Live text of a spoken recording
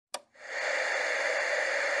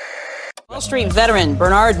Wall Street veteran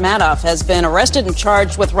Bernard Madoff has been arrested and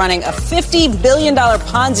charged with running a $50 billion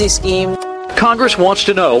Ponzi scheme. Congress wants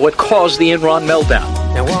to know what caused the Enron meltdown.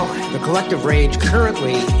 Now, while the collective rage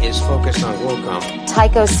currently is focused on WorldCom,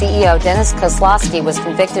 Tyco CEO Dennis Kozlowski was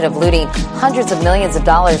convicted of looting hundreds of millions of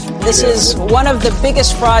dollars. This is one of the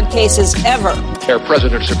biggest fraud cases ever. Their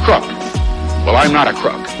president's a crook. Well, I'm not a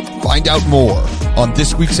crook. Find out more on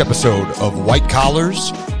this week's episode of White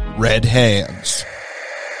Collars, Red Hands.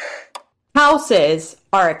 Houses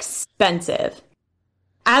are expensive.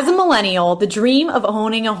 As a millennial, the dream of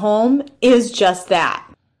owning a home is just that,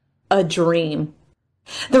 a dream.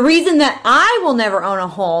 The reason that I will never own a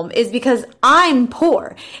home is because I'm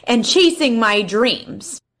poor and chasing my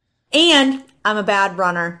dreams. And I'm a bad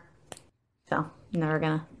runner. So, never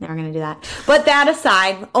gonna do that. But that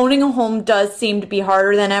aside, owning a home does seem to be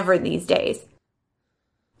harder than ever these days.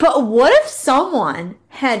 But what if someone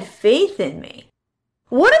had faith in me?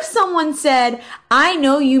 What if someone said, I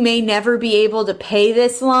know you may never be able to pay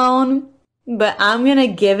this loan, but I'm going to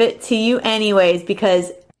give it to you anyways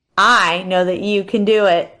because I know that you can do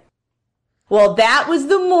it. Well, that was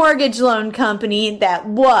the mortgage loan company that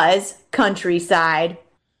was Countryside.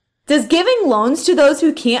 Does giving loans to those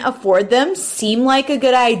who can't afford them seem like a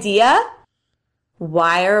good idea?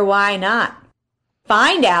 Why or why not?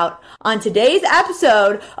 Find out on today's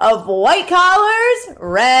episode of White Collars,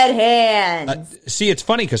 Red Hands. See, it's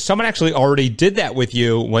funny because someone actually already did that with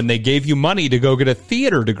you when they gave you money to go get a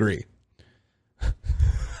theater degree.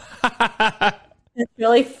 It's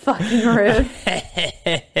really fucking rude.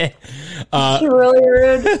 It's really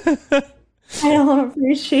rude. I don't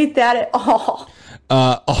appreciate that at all.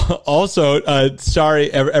 Also,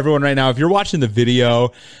 sorry, everyone right now, if you're watching the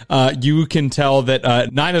video, you can tell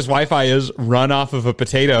that Nina's Wi-Fi is run off of a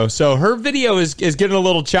potato. So her video is getting a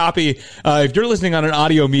little choppy. If you're listening on an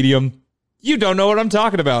audio medium, you don't know what I'm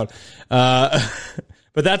talking about. But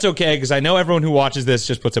that's okay, because I know everyone who watches this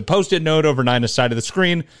just puts a Post-it note over Nina's side of the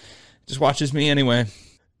screen. Just watches me anyway.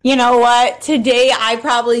 You know what? Today,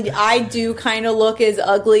 I do kind of look as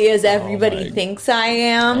ugly as everybody thinks I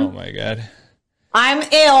am. Oh, my God. I'm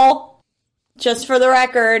ill, just for the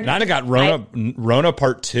record. Nina got Rona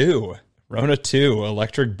Part 2. Rona 2,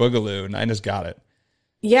 Electric Boogaloo. Nina's got it.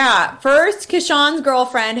 Yeah. First, Kashawn's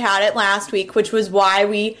girlfriend had it last week, which was why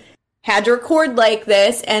we had to record like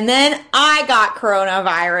this. And then I got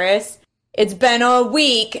coronavirus. It's been a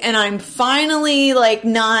week, and I'm finally,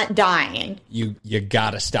 not dying. You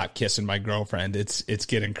gotta stop kissing my girlfriend. It's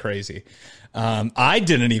getting crazy. I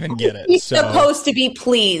didn't even get it. She's supposed to be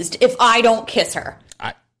pleased if I don't kiss her.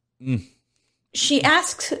 She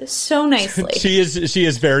asks so nicely. She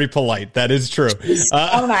is very polite. That is true. She's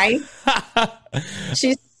so nice.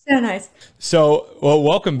 She's so nice. So,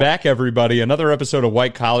 welcome back, everybody. Another episode of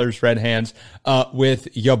White Collars, Red Hands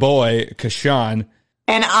with your boy, Kashawn.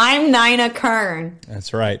 And I'm Nina Kern.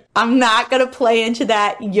 That's right. I'm not going to play into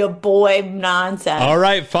that your boy nonsense. All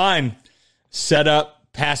right, fine. Set up.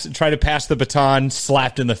 Try to pass the baton,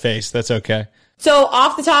 slapped in the face. That's okay. So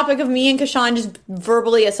off the topic of me and Kashawn just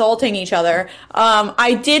verbally assaulting each other,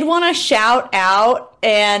 I did want to shout out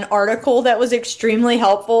an article that was extremely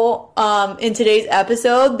helpful in today's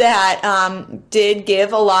episode that did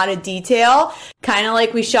give a lot of detail, kind of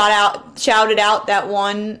like we shouted out that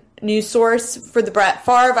one news source for the Brett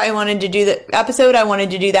Favre. I wanted to do the episode. I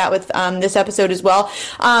wanted to do that with this episode as well.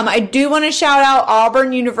 I do want to shout out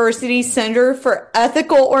Auburn University Center for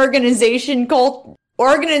Ethical Organizational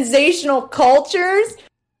Cultures,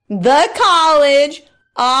 the college,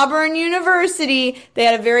 Auburn University. They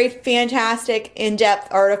had a very fantastic in-depth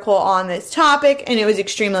article on this topic, and it was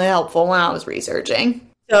extremely helpful when I was researching.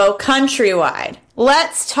 So Countrywide,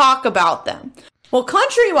 let's talk about them. Well,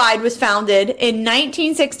 Countrywide was founded in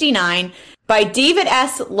 1969 by David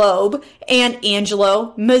S. Loeb and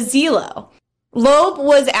Angelo Mazzillo. Loeb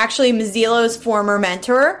was actually Mazzillo's former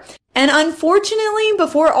mentor, and unfortunately,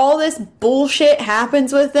 before all this bullshit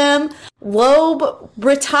happens with them, Loeb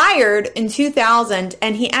retired in 2000,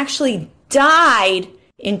 and he actually died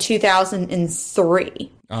in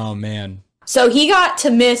 2003. Oh, man. So he got to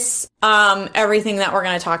miss everything that we're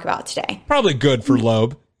going to talk about today. Probably good for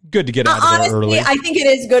Loeb. Good to get out of Honestly, there early. I think it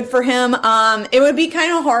is good for him. It would be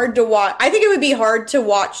kind of hard to watch. I think it would be hard to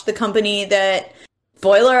watch the company that,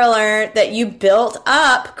 spoiler alert, that you built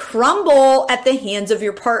up crumble at the hands of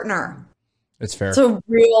your partner. It's fair. It's a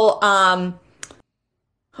real,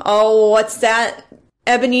 what's that?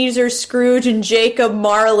 Ebenezer Scrooge and Jacob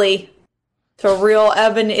Marley.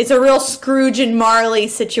 It's a real Scrooge and Marley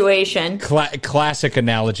situation. Classic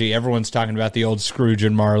analogy. Everyone's talking about the old Scrooge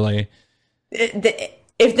and Marley.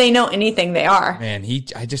 If they know anything, they are. Man,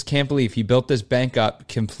 I just can't believe he built this bank up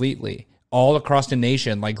completely all across the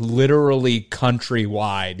nation, like literally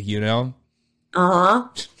countrywide, you know? Uh-huh.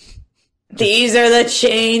 These are the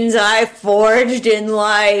chains I forged in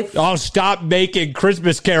life. Oh, stop making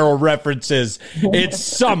Christmas Carol references. It's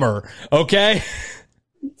summer, okay?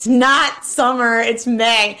 It's not summer, it's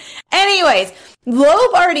May. Anyways,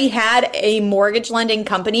 Loeb already had a mortgage lending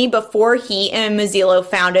company before he and Mazzillo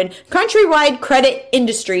founded Countrywide Credit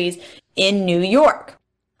Industries in New York.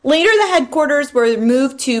 Later, the headquarters were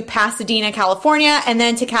moved to Pasadena, California, and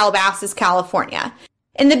then to Calabasas, California.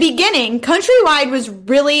 In the beginning, Countrywide was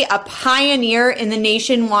really a pioneer in the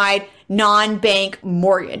nationwide non-bank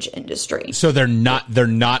mortgage industry. So they're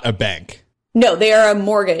not a bank. No, they are a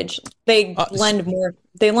mortgage. They lend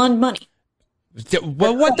money.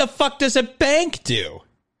 Well, what the fuck does a bank do?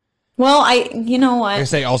 Well, you know what? I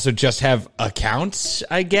guess they also just have accounts,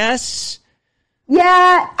 I guess.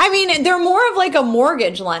 Yeah, I mean, they're more of like a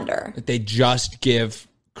mortgage lender. They just give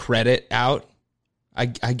credit out, I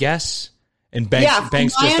guess. And banks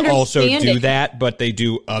just also do that, but they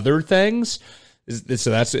do other things.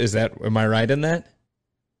 Am I right in that?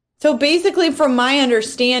 So basically, from my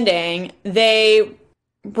understanding, they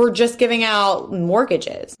were just giving out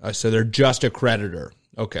mortgages. So they're just a creditor.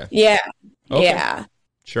 Okay. Yeah. Okay. Yeah.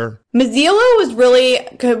 Sure. Mazzillo was really,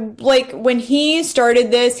 like, when he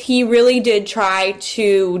started this, he really did try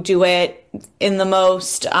to do it in the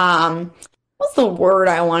most, what's the word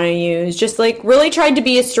I want to use? Just, like, really tried to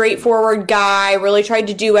be a straightforward guy, really tried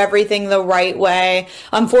to do everything the right way.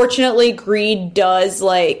 Unfortunately, greed does,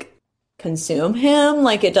 like, consume him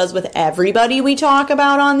like it does with everybody we talk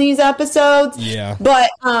about on these episodes. Yeah.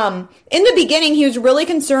 But in the beginning, he was really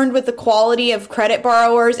concerned with the quality of credit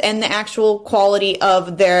borrowers and the actual quality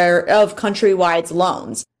of Countrywide's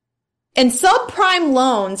loans. And subprime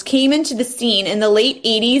loans came into the scene in the late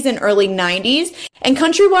 80s and early 90s, and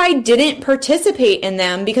Countrywide didn't participate in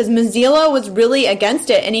them because Mazzillo was really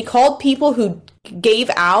against it, and he called people who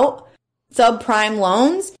gave out subprime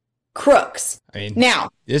loans crooks. I mean, now,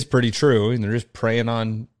 it's pretty true, and they're just preying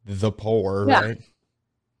on the poor, right?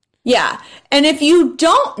 Yeah. And if you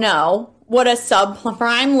don't know what a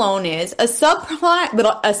subprime loan is, a subprime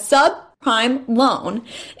loan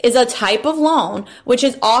is a type of loan which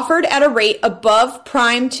is offered at a rate above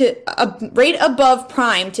prime to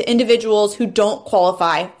individuals who don't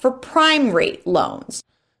qualify for prime rate loans.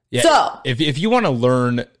 Yeah, so if you want to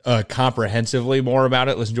learn comprehensively more about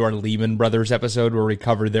it, listen to our Lehman Brothers episode where we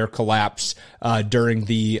covered their collapse during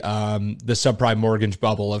the subprime mortgage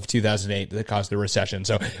bubble of 2008 that caused the recession.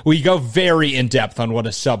 So we go very in depth on what a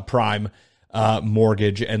subprime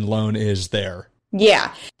mortgage and loan is there.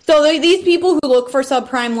 Yeah. So these people who look for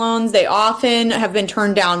subprime loans, they often have been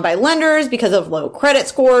turned down by lenders because of low credit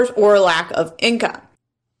scores or lack of income.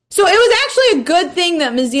 So it was actually a good thing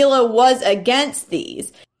that Mazzillo was against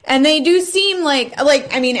these. And they do seem like,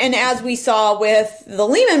 I mean, and as we saw with the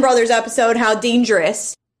Lehman Brothers episode, how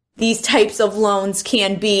dangerous these types of loans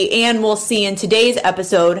can be. And we'll see in today's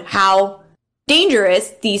episode how dangerous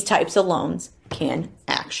these types of loans can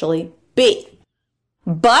actually be.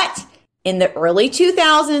 But in the early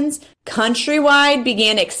 2000s, Countrywide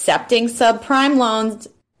began accepting subprime loans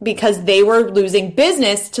because they were losing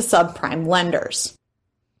business to subprime lenders.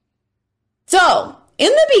 So, in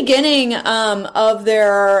the beginning of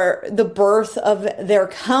the birth of their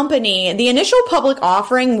company, the initial public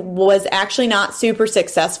offering was actually not super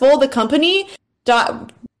successful. The company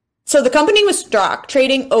was stock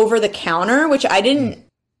trading over the counter, which I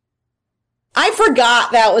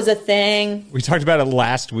forgot that was a thing. We talked about it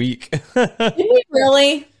last week. Did we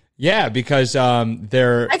really? Yeah, because I've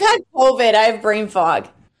had COVID. I have brain fog.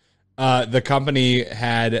 The company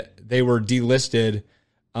they were delisted.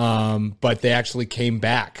 But they actually came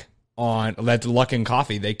back on that Luckin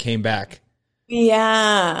Coffee. They came back.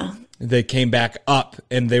 Yeah. They came back up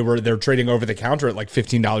and they're trading over the counter at like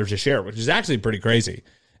 $15 a share, which is actually pretty crazy.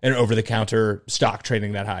 And over the counter stock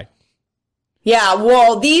trading that high. Yeah.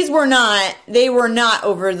 Well, they were not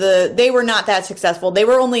that successful. They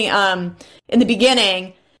were only, in the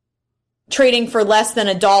beginning trading for less than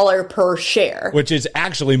 $1 per share, which is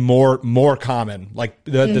actually more common. Like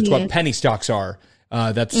that's what penny stocks are.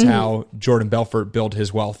 That's how Jordan Belfort built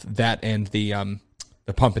his wealth. That and the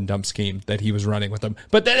pump and dump scheme that he was running with them.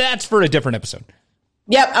 But that's for a different episode.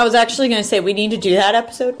 Yep, I was actually going to say we need to do that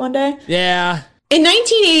episode one day. Yeah. In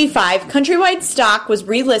 1985, Countrywide stock was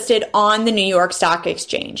relisted on the New York Stock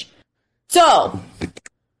Exchange. So,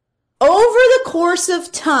 over the course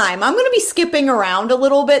of time, I'm going to be skipping around a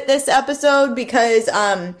little bit this episode because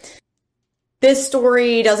this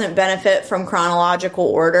story doesn't benefit from chronological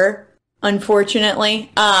order.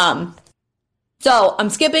 Unfortunately. So I'm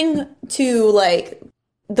skipping to like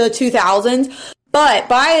the 2000s. But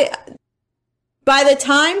by the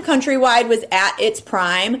time Countrywide was at its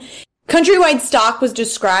prime, Countrywide stock was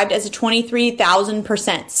described as a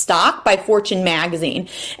 23,000% stock by Fortune magazine.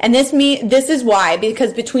 And this is why,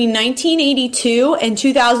 because between 1982 and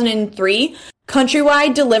 2003,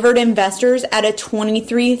 Countrywide delivered investors at a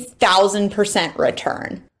 23,000%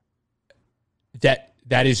 return.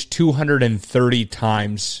 That is 230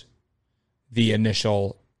 times the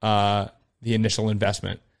initial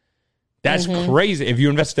investment. That's crazy. If you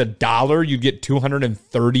invest $1, you get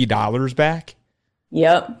 $230 back.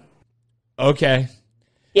 Yep. Okay.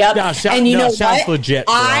 Yep. Sounds legit,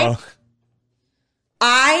 bro.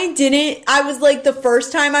 I was like, the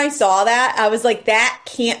first time I saw that, I was like, that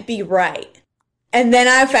can't be right. And then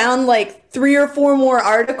I found like 3 or 4 more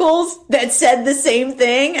articles that said the same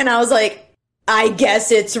thing. And I was like, I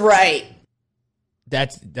guess it's right.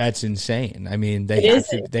 That's insane. I mean,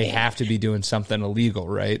 they have to be doing something illegal,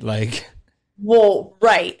 right? Like, well,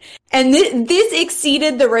 right. And this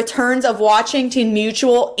exceeded the returns of Washington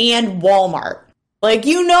Mutual and Walmart. Like,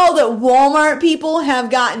 you know that Walmart people have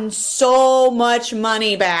gotten so much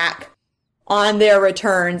money back on their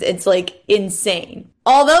returns. It's like insane.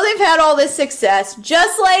 Although they've had all this success,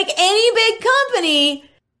 just like any big company,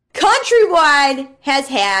 Countrywide has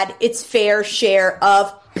had its fair share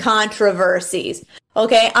of controversies.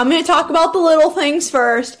 Okay, I'm going to talk about the little things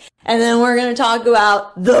first, and then we're going to talk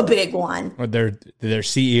about the big one. Or did their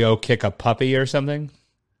CEO kick a puppy or something?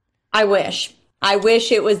 I wish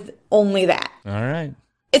it was only that. All right.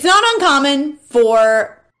 It's not uncommon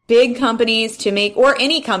for big companies to make, or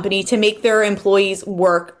any company to make their employees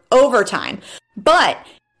work overtime. But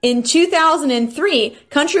in 2003,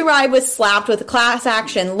 Countrywide was slapped with a class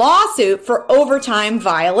action lawsuit for overtime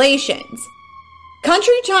violations.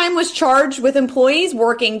 Countrywide was charged with employees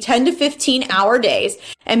working 10 to 15-hour days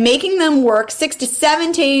and making them work 6 to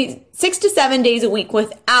 7 days a week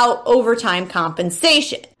without overtime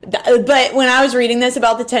compensation. But when I was reading this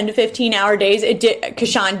about the 10 to 15-hour days,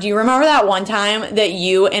 Kashan, do you remember that one time that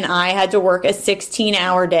you and I had to work a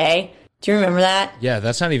 16-hour day? Do you remember that? Yeah,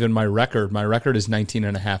 that's not even my record. My record is 19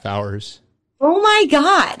 and a half hours. Oh my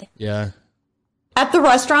God. Yeah. At the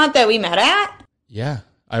restaurant that we met at? Yeah.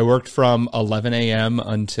 I worked from 11 a.m.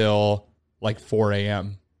 until like 4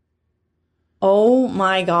 a.m. Oh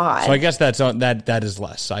my God. So I guess that is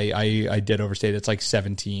less. I did overstate. It's like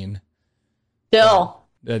 17. Still.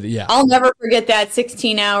 Yeah. I'll never forget that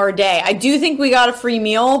 16-hour day. I do think we got a free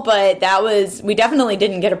meal, but we definitely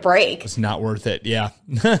didn't get a break. It's not worth it. Yeah.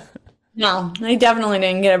 No, I definitely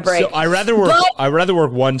didn't get a break. So I rather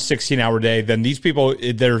work one 16-hour day than these people.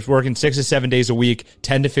 They're working 6 to 7 days a week,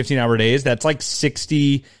 10 to 15-hour days. That's like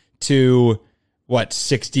 60 to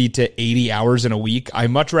 80 hours in a week. I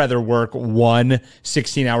much rather work one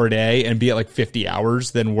 16-hour day and be at like 50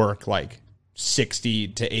 hours than work like 60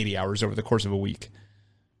 to 80 hours over the course of a week.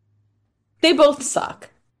 They both suck.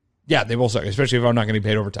 Yeah, they both suck, especially if I'm not getting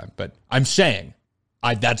paid overtime. But I'm saying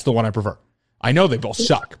that's the one I prefer. I know they both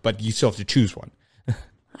suck, but you still have to choose one.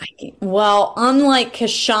 Well, unlike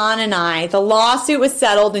Kashan and I, the lawsuit was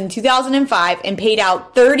settled in 2005 and paid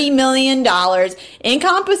out $30 million in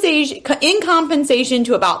compensation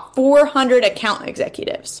to about 400 account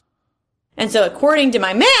executives. And so according to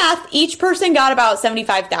my math, each person got about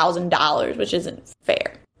 $75,000, which isn't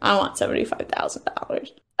fair. I want $75,000. That's more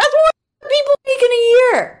than people make in a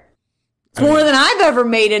year. It's more than I've ever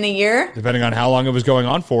made in a year. Depending on how long it was going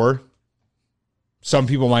on for. Some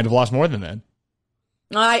people might have lost more than that.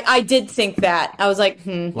 I did think that. I was like,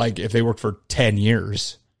 Like if they worked for 10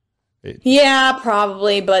 years. Yeah,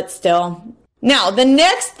 probably, but still. Now, the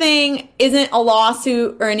next thing isn't a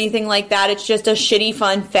lawsuit or anything like that. It's just a shitty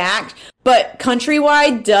fun fact. But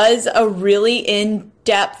Countrywide does a really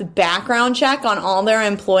in-depth background check on all their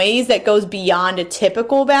employees that goes beyond a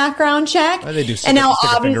typical background check. They do stick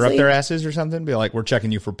a finger up their asses or something. Be like, we're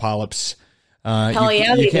checking you for polyps. Hell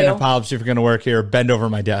yeah, you can't have polyps if you're going to work here. Bend over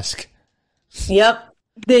my desk. Yep,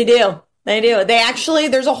 they do. They actually,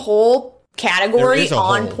 there's a whole category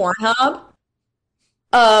on Pornhub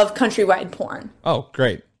of Countrywide porn. Oh,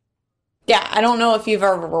 great. Yeah, I don't know if you've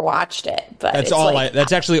ever watched it, but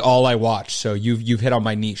that's actually all I watch. So you've hit on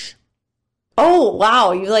my niche. Oh,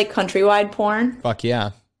 wow. You like Countrywide porn? Fuck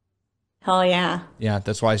yeah. Hell yeah. Yeah,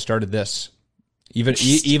 that's why I started this.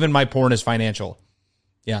 Even my porn is financial.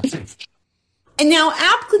 Yeah. And now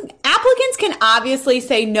applicants can obviously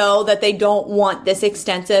say no, that they don't want this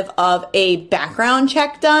extensive of a background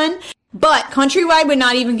check done. But Countrywide would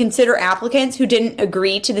not even consider applicants who didn't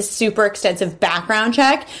agree to this super extensive background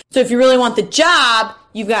check. So if you really want the job,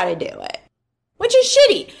 you've got to do it. Which is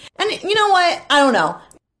shitty. And you know what? I don't know.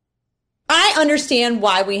 I understand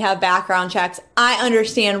why we have background checks. I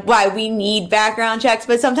understand why we need background checks,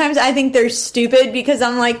 but sometimes I think they're stupid because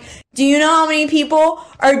I'm like, do you know how many people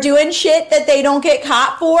are doing shit that they don't get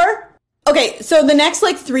caught for? Okay, so the next,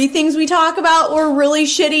 3 things we talk about were really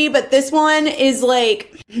shitty, but this one is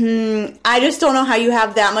I just don't know how you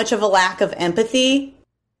have that much of a lack of empathy,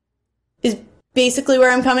 is basically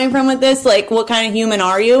where I'm coming from with this. What kind of human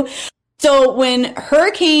are you? So when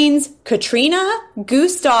hurricanes Katrina,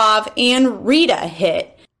 Gustav, and Rita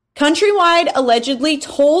hit, Countrywide allegedly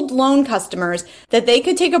told loan customers that they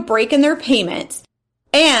could take a break in their payments,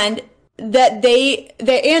 and that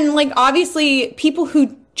obviously people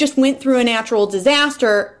who just went through a natural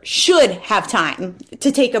disaster should have time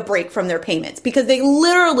to take a break from their payments because they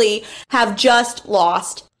literally have just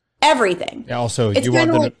lost everything. Yeah, also, you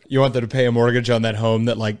want them to pay a mortgage on that home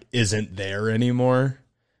that isn't there anymore.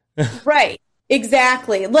 Right.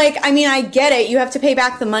 Exactly. I get it. You have to pay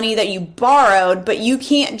back the money that you borrowed, but you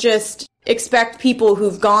can't just expect people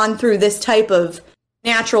who've gone through this type of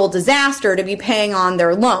natural disaster to be paying on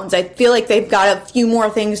their loans. I feel like they've got a few more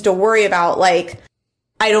things to worry about,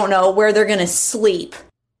 I don't know, where they're going to sleep.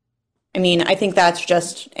 I think that's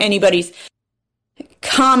just anybody's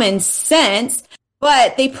common sense.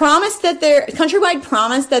 But they promised that Countrywide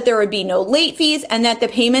promised that there would be no late fees and that the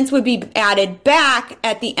payments would be added back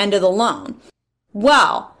at the end of the loan.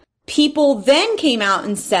 Well, people then came out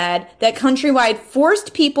and said that Countrywide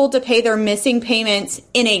forced people to pay their missing payments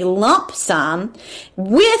in a lump sum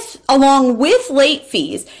along with late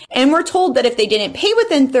fees, and were told that if they didn't pay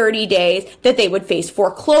within 30 days, that they would face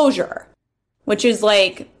foreclosure, which is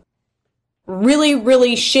really,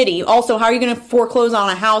 really shitty. Also, how are you going to foreclose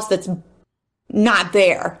on a house that's not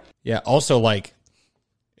there? Yeah. Also,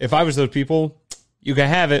 if I was those people, you can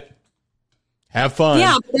have it. Have fun.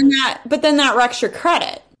 Yeah, but then that wrecks your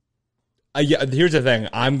credit. Yeah. Here's the thing.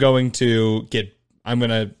 I'm going to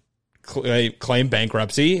claim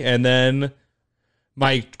bankruptcy, and then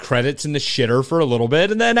my credit's in the shitter for a little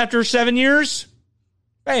bit, and then after 7 years,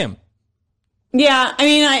 bam. Yeah.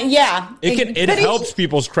 Yeah. It helps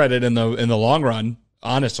people's credit in the long run,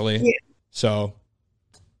 honestly. Yeah. So.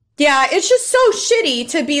 Yeah, it's just so shitty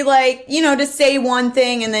to be to say one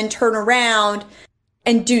thing and then turn around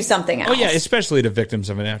and do something else. Oh, yeah, especially to victims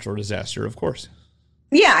of a natural disaster, of course.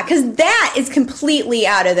 Yeah, because that is completely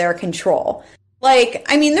out of their control.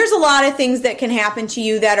 There's a lot of things that can happen to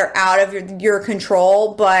you that are out of your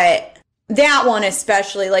control, but that one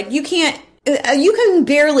especially, you can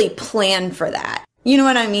barely plan for that. You know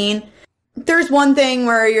what I mean? There's one thing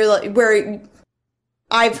where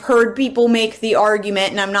I've heard people make the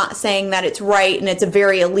argument, and I'm not saying that it's right, and it's a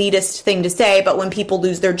very elitist thing to say, but when people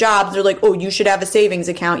lose their jobs, they're like, oh, you should have a savings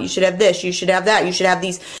account, you should have this, you should have that, you should have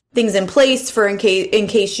these things in place for in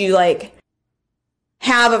case you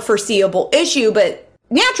have a foreseeable issue, but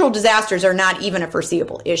natural disasters are not even a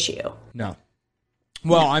foreseeable issue. No.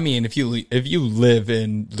 Well, if you live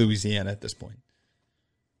in Louisiana at this point.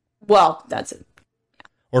 Well, that's it.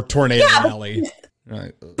 Or Tornado Alley.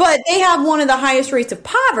 Right. But they have one of the highest rates of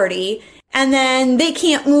poverty, and then they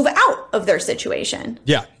can't move out of their situation.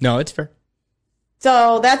 Yeah, no, it's fair.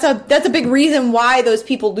 So that's a big reason why those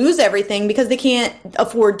people lose everything, because they can't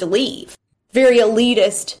afford to leave. Very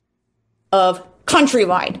elitist of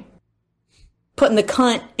Countrywide. Putting the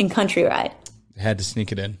cunt in Countrywide. Had to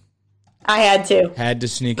sneak it in. I had to. Had to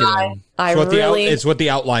sneak it in. It's what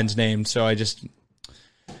the outline's named, so I just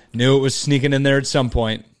knew it was sneaking in there at some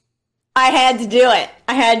point. I had to do it.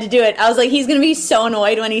 I was like, he's going to be so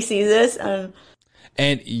annoyed when he sees this.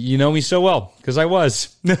 And you know me so well, because I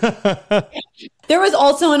was. There was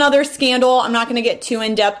also another scandal. I'm not going to get too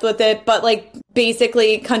in depth with it, but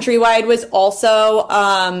basically Countrywide was also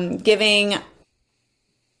giving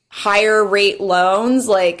higher rate loans,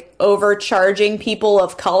 overcharging people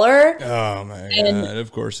of color. Oh my God,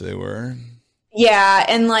 of course they were. Yeah,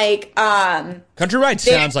 and Countrywide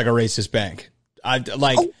sounds like a racist bank.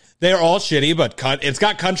 They're all shitty, but it's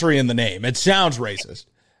got country in the name. It sounds racist.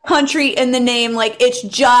 Country in the name, it's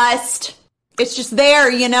just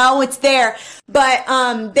there, it's there.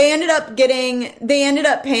 But they ended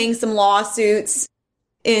up paying some lawsuits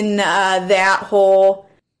in that whole.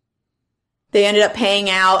 They ended up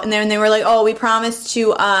paying out, and then they were like, "Oh, we promised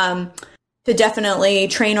to definitely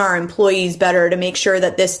train our employees better to make sure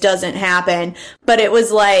that this doesn't happen." But it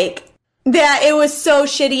was that it was so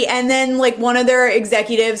shitty. And then one of their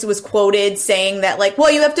executives was quoted saying that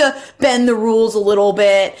well, you have to bend the rules a little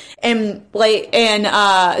bit and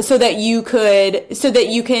so that you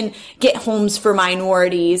can get homes for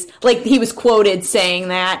minorities. He was quoted saying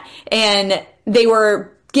that, and they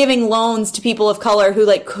were giving loans to people of color who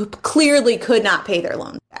clearly could not pay their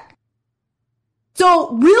loans back.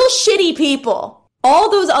 So real shitty people.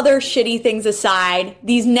 All those other shitty things aside,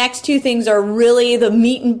 these next two things are really the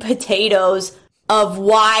meat and potatoes of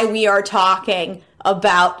why we are talking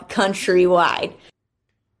about Countrywide.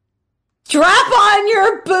 Strap on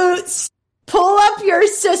your boots, pull up your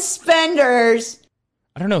suspenders.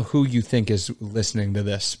 I don't know who you think is listening to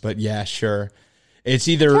this, but yeah, sure. It's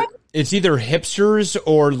either hipsters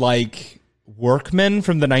or like workmen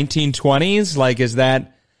from the 1920s. Like, is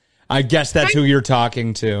that? I guess that's who you're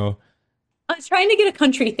talking to. I was trying to get a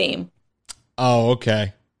country theme. Oh,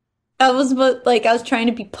 okay. I was trying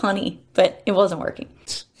to be punny, but it wasn't working.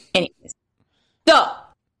 Anyways. So,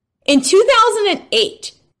 in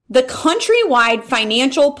 2008, the Countrywide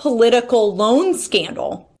financial political loan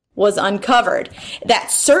scandal was uncovered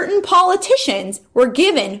that certain politicians were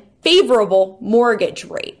given favorable mortgage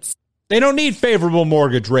rates. They don't need favorable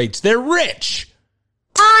mortgage rates. They're rich.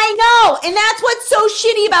 I know. And that's what's so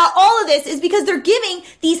shitty about all of this is because they're giving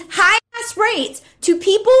these high-ass rates to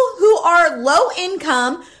people who are low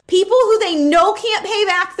income, people who they know can't pay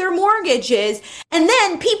back their mortgages, and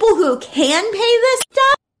then people who can pay this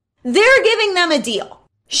stuff, they're giving them a deal.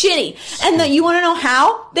 Shitty. And you want to know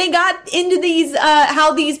how they got into these,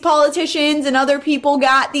 how these politicians and other people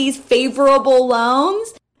got these favorable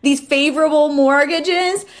loans, these favorable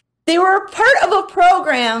mortgages? They were part of a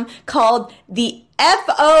program called the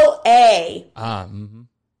FOA.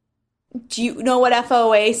 Do you know what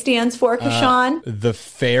FOA stands for, Kashan? The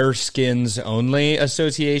Fair Skins Only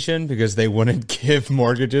Association, because they wouldn't give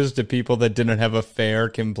mortgages to people that didn't have a fair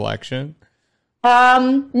complexion.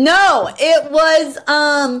 No, it was,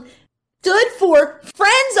 stood for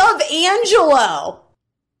Friends of Angelo,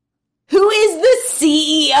 who is the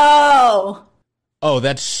CEO. Oh,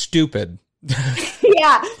 that's stupid.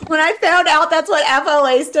 Yeah, when I found out that's what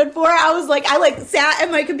FOA stood for, I was like, sat at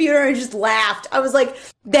my computer and just laughed. I was like,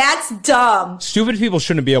 that's dumb. Stupid people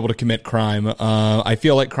shouldn't be able to commit crime. I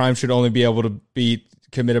feel like crime should only be able to be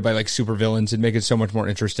committed by like supervillains. It'd make it so much more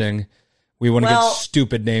interesting. We want to get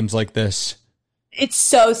stupid names like this. It's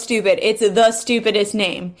so stupid. It's the stupidest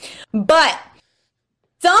name. But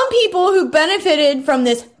some people who benefited from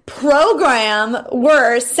this program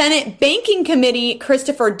were Senate Banking Committee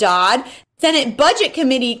Christopher Dodd, Senate Budget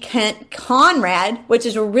Committee Kent Conrad, which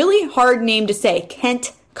is a really hard name to say,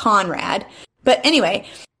 Kent Conrad. But anyway,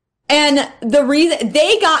 and the reason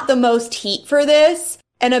they got the most heat for this,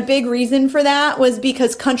 and a big reason for that was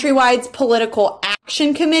because Countrywide's Political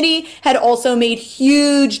Action Committee had also made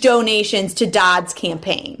huge donations to Dodd's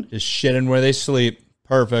campaign. Just shitting where they sleep.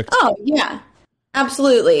 Perfect. Oh, yeah.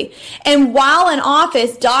 Absolutely. And while in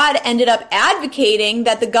office, Dodd ended up advocating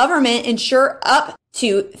that the government insure up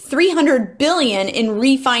to $300 billion in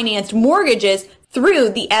refinanced mortgages through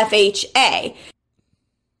the FHA.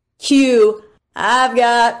 Cue, I've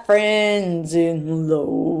got friends in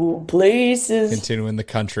low places. Continuing the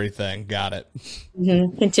country thing. Got it.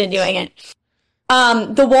 Continuing it.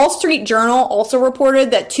 The Wall Street Journal also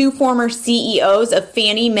reported that two former CEOs of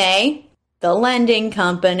Fannie Mae, the lending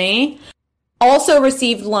company, also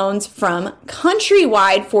received loans from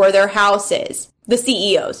Countrywide for their houses. The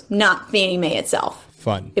CEOs, not Fannie Mae itself.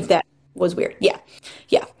 Fun. If that was weird. Yeah.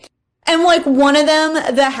 Yeah. And like one of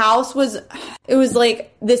them, the house was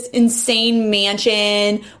like this insane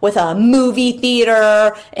mansion with a movie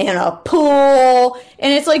theater and a pool.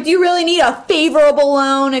 And it's like, do you really need a favorable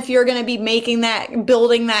loan if you're going to be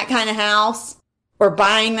building that kind of house or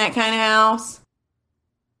buying that kind of house?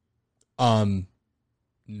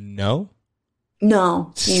 No.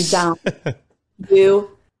 No, you don't.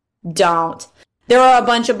 You don't. There are a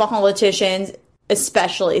bunch of politicians,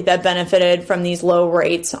 especially, that benefited from these low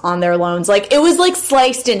rates on their loans. Like, it was like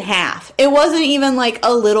sliced in half. It wasn't even like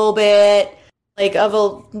a little bit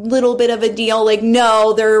of a deal. Like,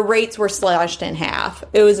 no, their rates were slashed in half.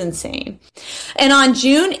 It was insane. And on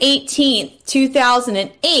June 18th,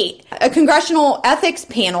 2008, a congressional ethics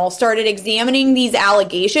panel started examining these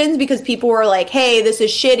allegations because people were like, hey, this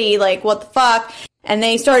is shitty. Like, what the fuck? And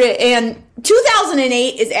they started, and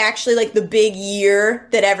 2008 is actually like the big year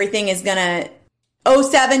that everything is gonna,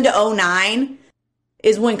 07 to 09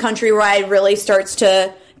 is when Countrywide really starts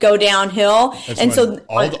to go downhill. That's and so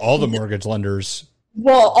all the mortgage lenders.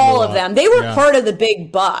 Well, all of them. They were part of the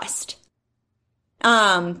big bust.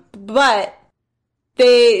 But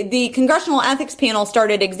the Congressional Ethics Panel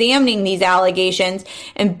started examining these allegations,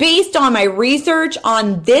 and based on my research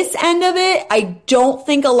on this end of it, I don't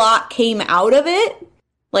think a lot came out of it.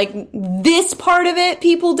 Like, this part of it,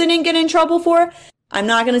 people didn't get in trouble for. I'm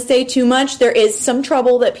not going to say too much. There is some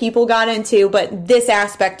trouble that people got into, but this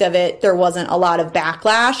aspect of it, there wasn't a lot of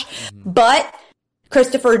backlash. But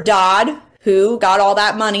Christopher Dodd, who got all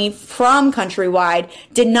that money from Countrywide,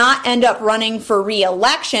 did not end up running for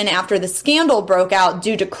re-election after the scandal broke out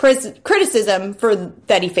due to criticism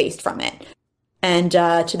that he faced from it. And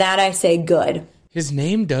to that I say good. His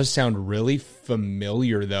name does sound really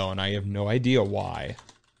familiar, though, and I have no idea why.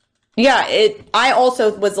 Yeah, I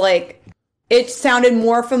also was like, it sounded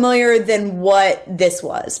more familiar than what this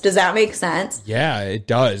was. Does that make sense? Yeah, it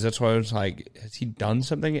does. That's why I was like, has he done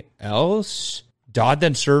something else? Dodd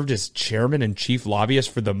then served as chairman and chief lobbyist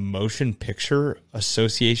for the Motion Picture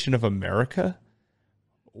Association of America.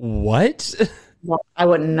 What? Well, I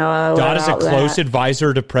wouldn't know. Dodd is a close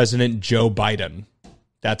advisor to President Joe Biden.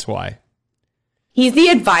 That's why. He's the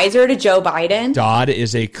advisor to Joe Biden? Dodd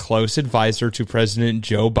is a close advisor to President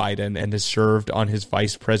Joe Biden and has served on his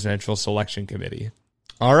vice presidential selection committee.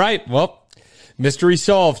 All right, well, mystery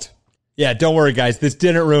solved. Yeah, don't worry, guys. This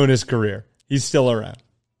didn't ruin his career. He's still around.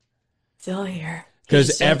 Still here.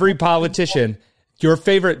 Because every politician, your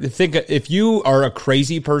favorite, think if you are a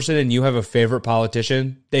crazy person and you have a favorite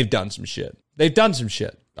politician, they've done some shit. They've done some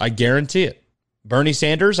shit. I guarantee it. Bernie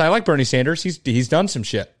Sanders, I like Bernie Sanders. He's done some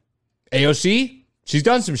shit. AOC, she's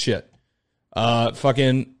done some shit.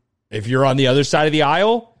 Fucking, if you're on the other side of the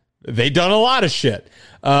aisle, they've done a lot of shit.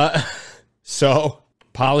 So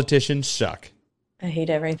politicians suck. I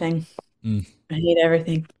hate everything. I hate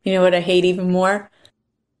everything. You know what I hate even more?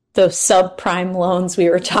 Those subprime loans we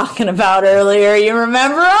were talking about earlier. You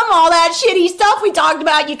remember them? All that shitty stuff we talked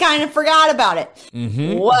about. You kind of forgot about it.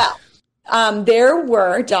 Mm-hmm. Well, there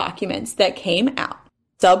were documents that came out,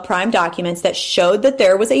 subprime documents that showed that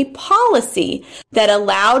there was a policy that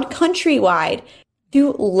allowed Countrywide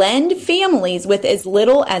to lend families with as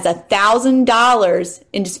little as $1,000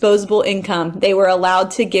 in disposable income. They were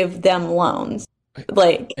allowed to give them loans.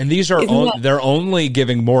 And these are they're only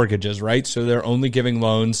giving mortgages, right? So they're only giving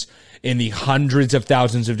loans in the hundreds of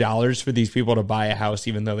thousands of dollars for these people to buy a house,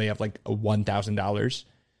 even though they have like $1,000.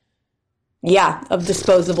 Yeah, of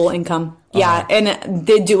disposable income. Yeah, and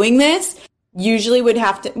they're doing this usually would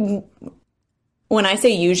have to. When I say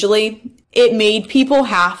usually, it made people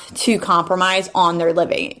have to compromise on their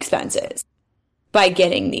living expenses by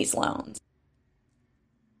getting these loans.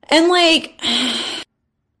 And like,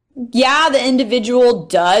 yeah, the individual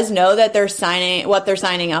does know that they're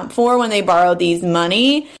signing up for when they borrow these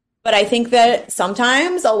money. But I think that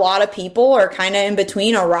sometimes a lot of people are kind of in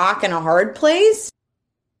between a rock and a hard place.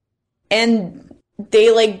 And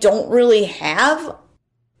they like don't really have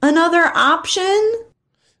another option.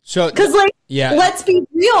 So, because like, yeah, let's be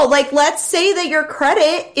real. Like, let's say that your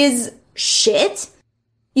credit is shit.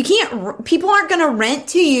 You can't, people aren't going to rent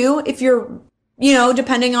to you if you're, you know,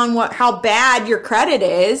 depending on how bad your credit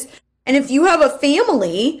is. And if you have a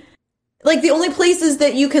family, like the only places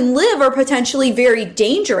that you can live are potentially very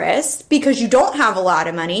dangerous because you don't have a lot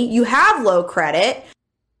of money. You have low credit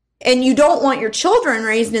and you don't want your children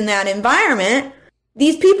raised in that environment.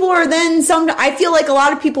 These people are then I feel like a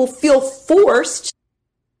lot of people feel forced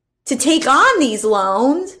to take on these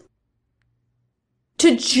loans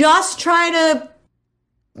to just try to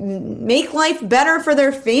make life better for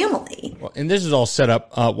their family. Well, and this is all set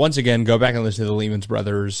up. Once again, go back and listen to the Lehman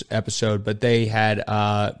Brothers episode, but they had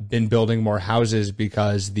been building more houses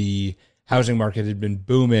because the housing market had been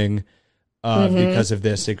booming because of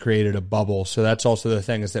this. It created a bubble. So that's also the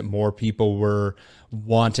thing, is that more people were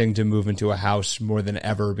wanting to move into a house more than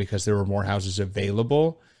ever because there were more houses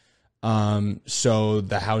available. So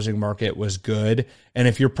the housing market was good. And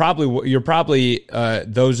if you're probably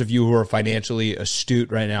those of you who are financially astute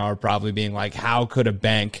right now are probably being like, how could a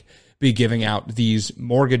bank be giving out these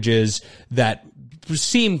mortgages that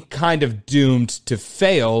seem kind of doomed to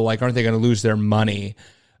fail? Like, aren't they going to lose their money?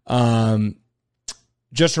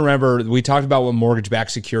 Just remember, we talked about what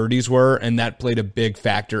mortgage-backed securities were, and that played a big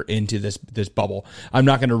factor into this bubble. I'm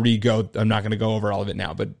not going to go over all of it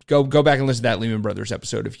now, but go back and listen to that Lehman Brothers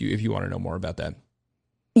episode if you want to know more about that.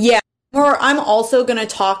 Yeah, or I'm also going to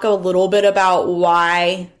talk a little bit about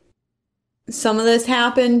why some of this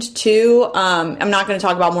happened too. I'm not going to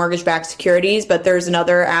talk about mortgage-backed securities, but there's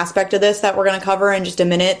another aspect of this that we're going to cover in just a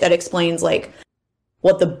minute that explains like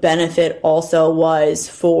what the benefit also was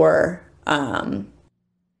for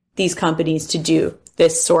these companies to do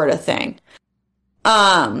this sort of thing.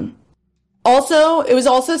 Also, it was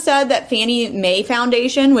also said that Fannie Mae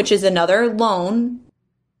Foundation, which is another loan,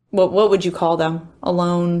 what would you call them? A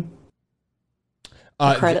loan?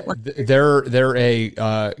 A credit lender? They're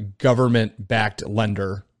a government-backed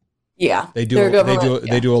lender. Yeah, they do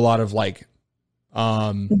a lot of like.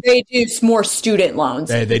 They do more student loans.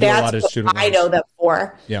 They do a lot of student loans. I know them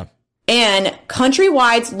for. Yeah. And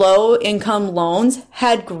Countrywide's low-income loans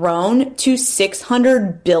had grown to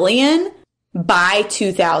 $600 billion by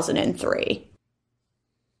 2003.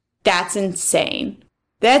 That's insane.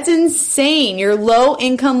 That's insane. Your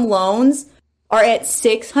low-income loans are at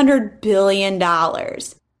 $600 billion.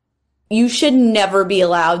 You should never be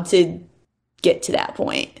allowed to get to that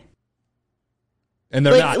point. And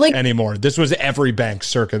they're not anymore. This was every bank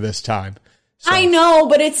circa this time. So. I know,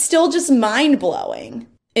 but it's still just mind-blowing.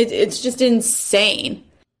 It's just insane.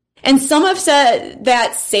 And some have said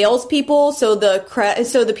that salespeople, so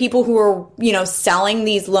the people who are, selling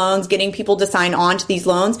these loans, getting people to sign on to these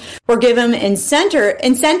loans, were given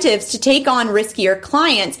incentives to take on riskier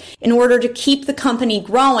clients in order to keep the company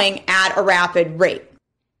growing at a rapid rate.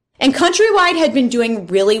 And Countrywide had been doing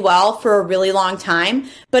really well for a really long time,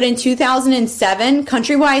 but in 2007,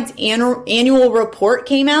 Countrywide's annual report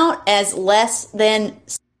came out as less than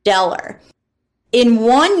stellar. In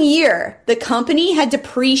 1 year, the company had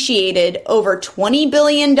depreciated over $20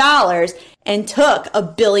 billion and took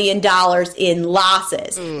 $1 billion in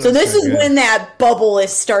losses. So this is when that bubble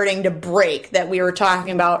is starting to break that we were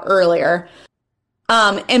talking about earlier.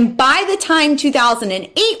 And by the time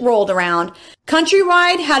 2008 rolled around,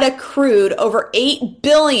 Countrywide had accrued over $8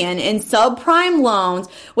 billion in subprime loans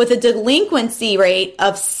with a delinquency rate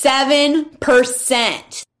of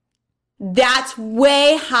 7%. That's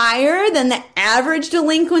way higher than the average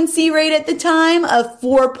delinquency rate at the time of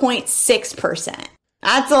 4.6%.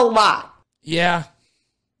 That's a lot. Yeah.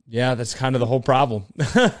 Yeah, that's kind of the whole problem.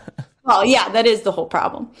 Well, yeah, that is the whole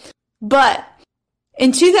problem. But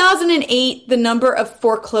in 2008, the number of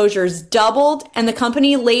foreclosures doubled and the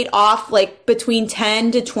company laid off between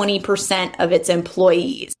 10 to 20% of its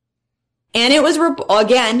employees. And it was,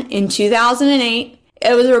 again, in 2008,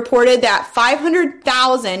 it was reported that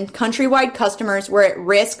 500,000 Countrywide customers were at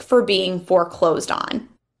risk for being foreclosed on.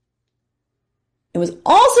 It was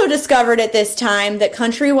also discovered at this time that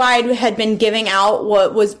Countrywide had been giving out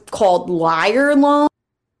what was called liar loans.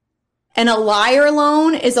 And a liar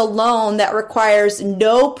loan is a loan that requires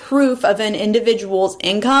no proof of an individual's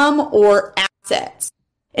income or assets.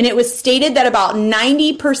 And it was stated that about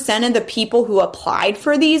 90% of the people who applied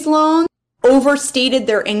for these loans overstated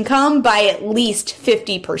their income by at least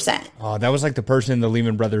 50%. Oh, that was like the person in the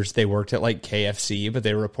Lehman Brothers. They worked at KFC, but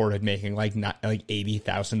they reported making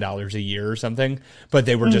 $80,000 a year or something. But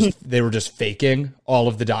they were just faking all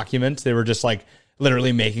of the documents. They were just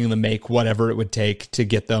literally making them make whatever it would take to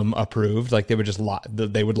get them approved. They would just lie.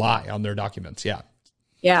 They would lie on their documents. Yeah.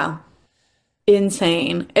 Yeah.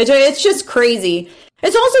 Insane. It's just crazy.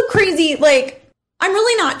 It's also crazy. I'm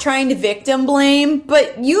really not trying to victim blame,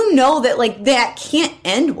 but that that can't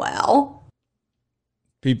end well.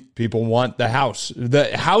 People want the house.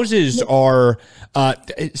 The houses are,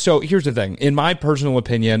 so here's the thing. In my personal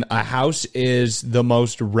opinion, a house is the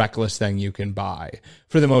most reckless thing you can buy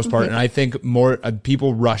for the most part. And I think more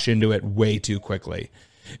people rush into it way too quickly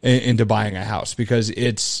into buying a house because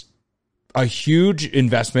it's a huge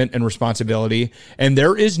investment and responsibility. And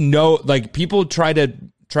there is no, people try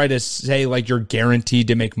to say you're guaranteed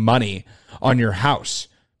to make money on your house,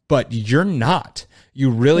 but you're not. You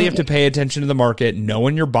really have to pay attention to the market, know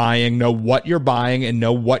when you're buying, know what you're buying, and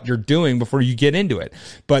know what you're doing before you get into it.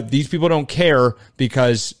 But these people don't care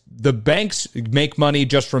because the banks make money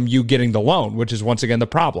just from you getting the loan, which is once again the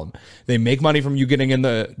problem. They make money from you getting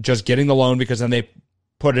the loan because then they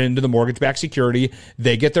put it into the mortgage-backed security.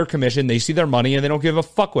 They get their commission, they see their money, and they don't give a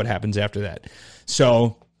fuck what happens after that.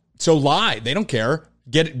 So lie. They don't care.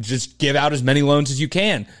 Just give out as many loans as you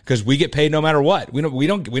can because we get paid no matter what. We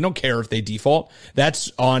don't care if they default.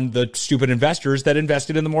 That's on the stupid investors that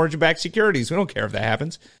invested in the mortgage-backed securities. We don't care if that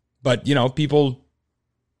happens. But people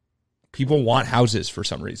want houses for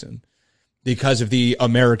some reason because of the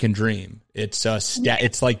American dream. It's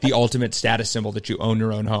it's like the ultimate status symbol that you own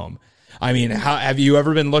your own home. I mean, have you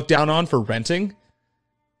ever been looked down on for renting?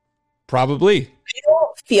 Probably. I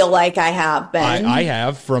don't feel like I have been. I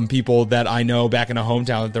have from people that I know back in a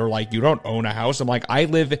hometown that they're like, you don't own a house. I'm like, I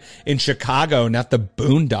live in Chicago, not the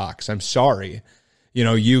boondocks. I'm sorry.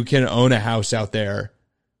 You can own a house out there,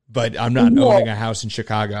 but I'm not owning a house in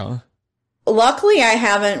Chicago. Luckily, I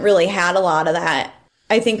haven't really had a lot of that.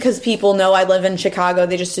 I think because people know I live in Chicago,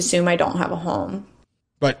 they just assume I don't have a home.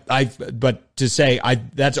 But to say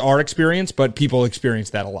that's our experience, but people experience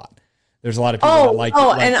that a lot. There's a lot of people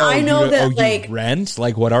that I know you rent?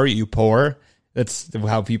 What are you, poor? That's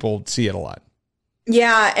how people see it a lot.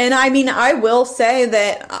 Yeah, and I mean, I will say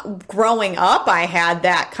that growing up, I had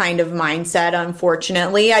that kind of mindset,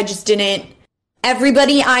 unfortunately. I just didn't,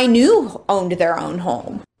 everybody I knew owned their own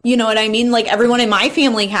home. You know what I mean? Like, everyone in my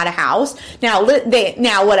family had a house. Now,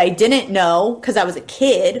 what I didn't know, because I was a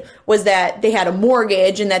kid, was that they had a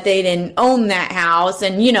mortgage and that they didn't own that house.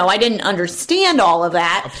 And, you know, I didn't understand all of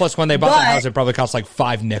that. Plus, when they bought the house, it probably cost like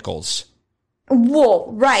 5 nickels.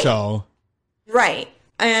 Well, right. So. Right.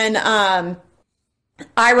 And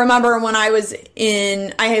I remember when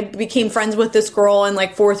I became friends with this girl in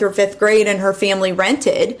like 4th or 5th grade, and her family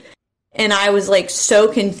rented. And I was like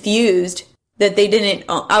so confused that they didn't.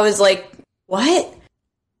 I was like, what?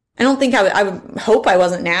 I don't think I would hope I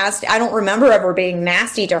wasn't nasty. I don't remember ever being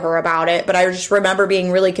nasty to her about it, but I just remember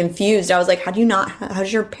being really confused. I was like, how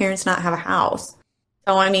does your parents not have a house?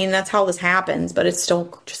 So, I mean, that's how this happens, but it's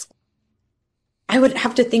still just, I would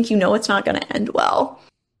have to think, it's not going to end well.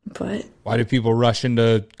 But why do people rush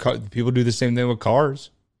into people do the same thing with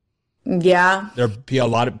cars? Yeah. A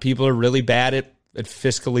lot of people are really bad at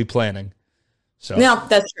fiscally planning. So no,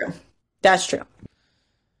 that's true. That's true.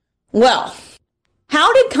 Well,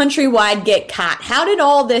 how did Countrywide get caught? How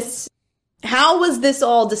was this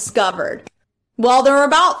all discovered? Well, there are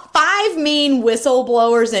about 5 main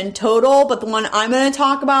whistleblowers in total, but the one I'm going to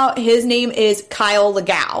talk about, his name is Kyle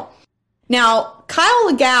Legau. Now, Kyle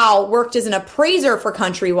Legau worked as an appraiser for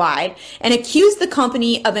Countrywide and accused the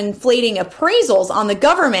company of inflating appraisals on the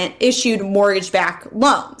government-issued mortgage-backed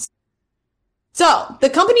loans. So, the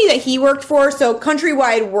company that he worked for,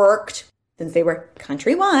 Countrywide worked, since they were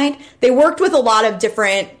Countrywide, they worked with a lot of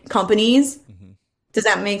different companies. Mm-hmm. Does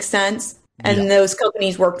that make sense? And those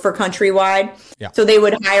companies worked for Countrywide. Yeah. So they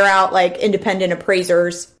would hire out like independent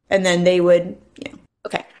appraisers, and then they would,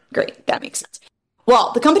 okay, great. That makes sense.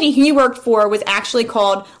 Well, the company he worked for was actually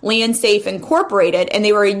called LandSafe Incorporated, and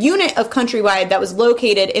they were a unit of Countrywide that was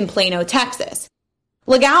located in Plano, Texas.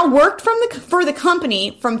 Legau worked for the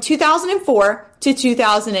company from 2004 to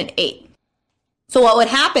 2008. So what would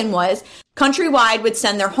happen was Countrywide would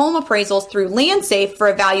send their home appraisals through LandSafe for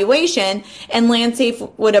evaluation, and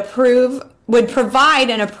LandSafe would provide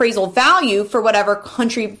an appraisal value for whatever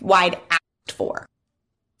Countrywide asked for.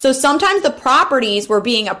 So sometimes the properties were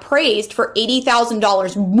being appraised for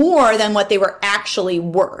 $80,000 more than what they were actually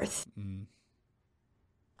worth.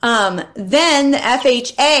 Then the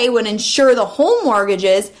FHA would insure the home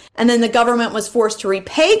mortgages, and then the government was forced to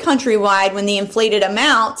repay Countrywide when the inflated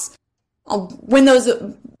amounts, when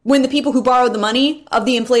the people who borrowed the money of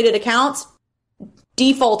the inflated accounts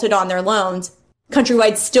defaulted on their loans.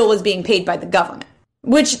 Countrywide still was being paid by the government,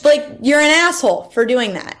 which, like, you're an asshole for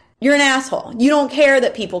doing that. You're an asshole. You don't care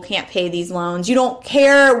that people can't pay these loans. You don't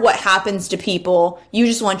care what happens to people. You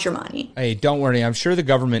just want your money. Hey, don't worry. I'm sure the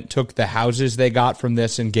government took the houses they got from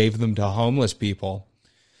this and gave them to homeless people.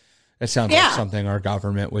 That sounds like something our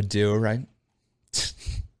government would do, right?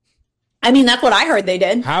 I mean, that's what I heard they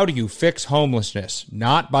did. How do you fix homelessness?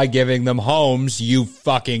 Not by giving them homes, you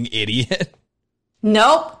fucking idiot.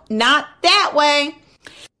 Nope, not that way.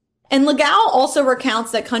 And Legau also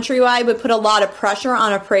recounts that Countrywide would put a lot of pressure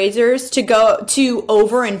on appraisers to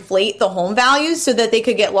overinflate the home values so that they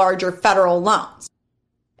could get larger federal loans.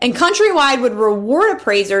 And Countrywide would reward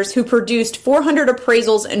appraisers who produced 400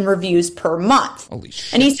 appraisals and reviews per month. Holy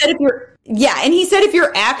shit. And he said if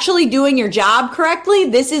you're actually doing your job correctly,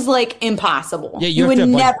 this is like impossible. Yeah, you would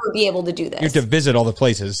never be able to do this. You have to visit all the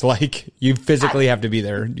places. Like, you physically have to be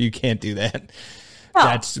there. You can't do that. No,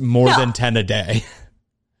 that's more than 10 a day.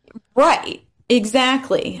 Right.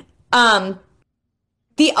 Exactly.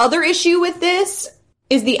 The other issue with this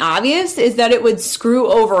is the obvious, is that it would screw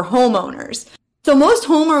over homeowners. So most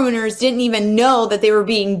homeowners didn't even know that they were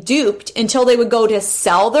being duped until they would go to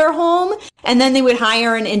sell their home, and then they would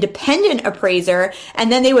hire an independent appraiser,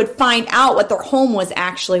 and then they would find out what their home was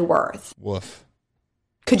actually worth. Woof.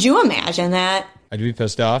 Could you imagine that? I'd be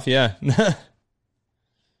pissed off, yeah.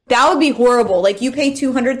 That would be horrible. Like, you pay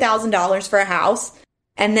 $200,000 for a house,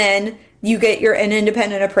 and then you get an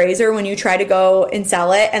independent appraiser when you try to go and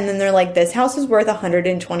sell it, and then they're like, this house is worth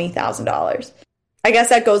 $120,000. I guess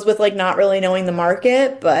that goes with, like, not really knowing the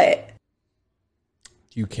market, but...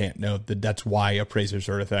 You can't know that. That's why appraisers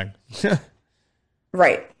are a thing.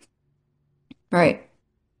 Right.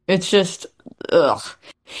 It's just, ugh.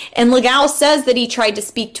 And Legau says that he tried to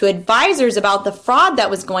speak to advisors about the fraud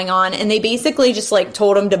that was going on, and they basically just, like,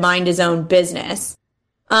 told him to mind his own business.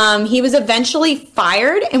 He was eventually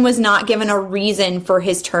fired and was not given a reason for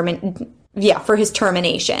his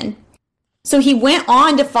termination. So he went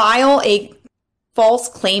on to file a False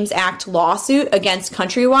Claims Act lawsuit against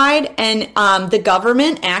Countrywide, and the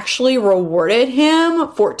government actually rewarded him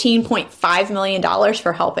 $14.5 million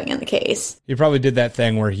for helping in the case. He probably did that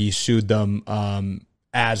thing where he sued them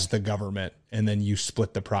as the government, and then you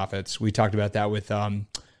split the profits. We talked about that with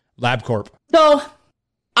LabCorp. So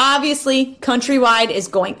Obviously, Countrywide is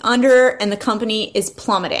going under and the company is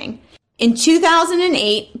plummeting. In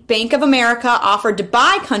 2008, Bank of America offered to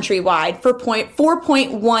buy Countrywide for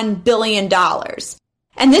 $4.1 billion.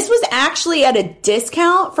 And this was actually at a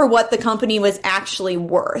discount for what the company was actually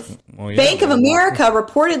worth. Well, yeah, Bank of America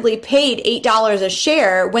reportedly paid $8 a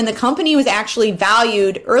share when the company was actually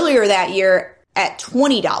valued earlier that year at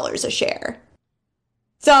 $20 a share.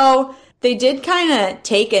 So they did kind of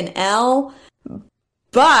take an L.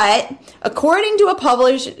 But according to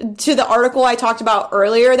the article I talked about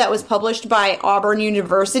earlier that was published by Auburn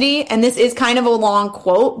University, and this is kind of a long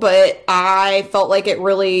quote, but I felt like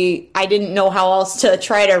I didn't know how else to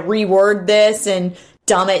try to reword this and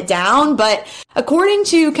dumb it down. But according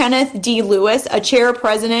to Kenneth D. Lewis, a chair,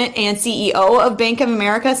 president, and CEO of Bank of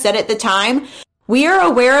America, said at the time, "We are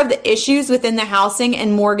aware of the issues within the housing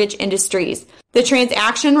and mortgage industries. The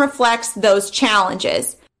transaction reflects those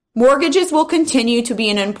challenges. Mortgages will continue to be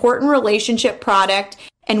an important relationship product,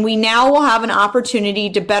 and we now will have an opportunity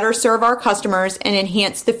to better serve our customers and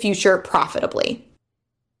enhance the future profitably."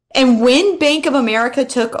 And when Bank of America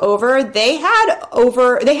took over, they had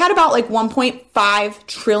about like 1.5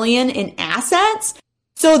 trillion in assets.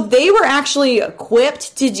 So they were actually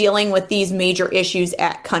equipped to dealing with these major issues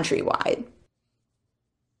at Countrywide.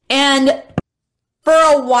 And for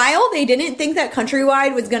a while, they didn't think that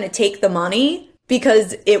Countrywide was going to take the money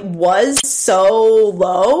because it was so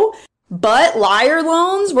low, but liar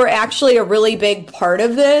loans were actually a really big part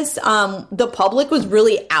of this. The public was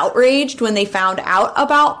really outraged when they found out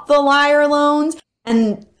about the liar loans,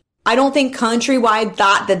 and I don't think Countrywide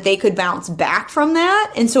thought that they could bounce back from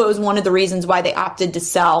that, and so it was one of the reasons why they opted to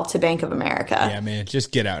sell to Bank of America. Yeah, man,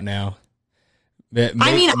 just get out now. Make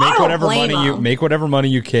whatever money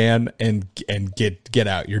you can and get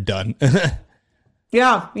out. You're done.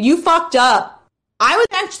 Yeah, you fucked up. I was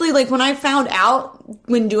actually, like, when I found out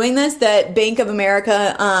when doing this that Bank of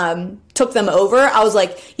America took them over, I was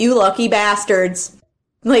like, you lucky bastards.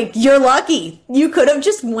 Like, you're lucky. You could have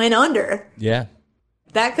just went under. Yeah.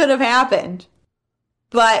 That could have happened.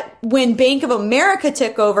 But when Bank of America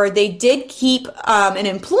took over, they did keep an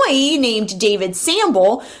employee named David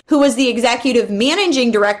Samble, who was the executive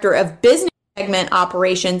managing director of business segment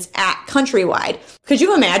operations at Countrywide. Could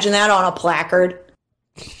you imagine that on a placard?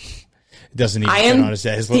 It doesn't even fit on his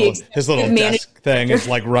desk. His little desk thing is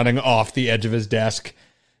like running off the edge of his desk.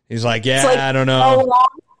 He's like, yeah, like, I don't know.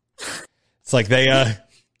 It's like they,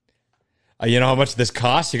 you know how much this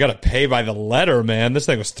costs? You got to pay by the letter, man. This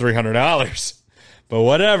thing was $300, but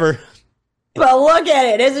whatever. But look at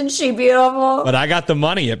it. Isn't she beautiful? But I got the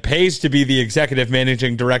money. It pays to be the executive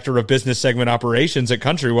managing director of business segment operations at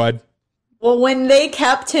Countrywide. Well, when they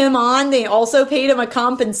kept him on, they also paid him a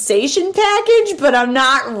compensation package, but I'm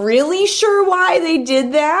not really sure why they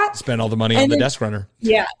did that. Spent all the money on the desk runner.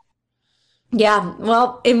 Yeah. Yeah.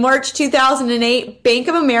 Well, in March 2008, Bank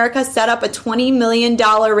of America set up a $20 million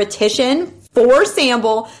petition for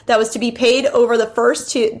Samble that was to be paid over the first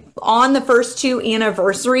two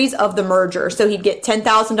anniversaries of the merger. So he'd get $10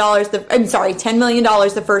 million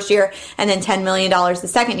the first year and then $10 million the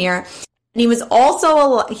second year. And he was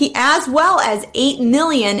also, as well as $8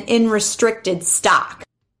 million in restricted stock.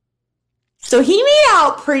 So he made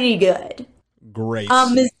out pretty good. Great.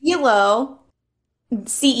 Mazzillo,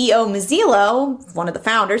 CEO Mazzillo, one of the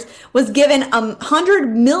founders, was given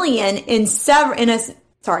 $100 million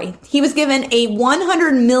he was given a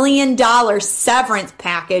 $100 million severance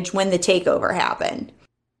package when the takeover happened.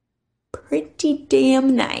 Pretty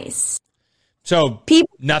damn nice. So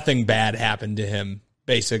nothing bad happened to him,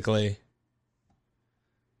 basically.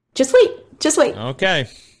 Just wait. Okay.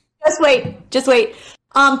 Just wait.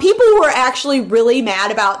 People were actually really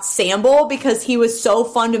mad about Samble because he was so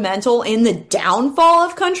fundamental in the downfall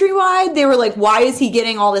of Countrywide. They were like, why is he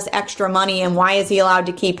getting all this extra money and why is he allowed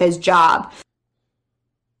to keep his job?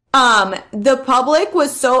 The public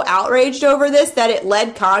was so outraged over this that it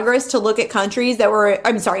led Congress to look at companies that were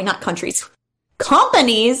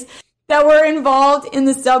involved in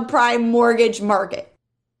the subprime mortgage market.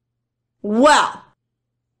 Well,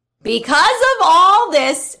 because of all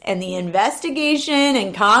this and the investigation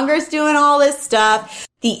and Congress doing all this stuff,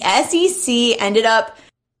 the SEC ended up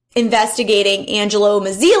investigating Angelo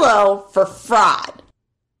Mazzillo for fraud.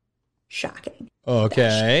 Shocking.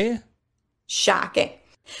 Okay. Shocking.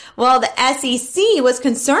 Well, the SEC was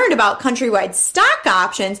concerned about Countrywide stock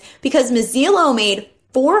options because Mazzillo made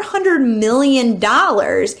 $400 million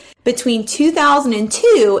between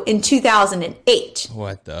 2002 and 2008.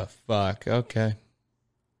 What the fuck? Okay.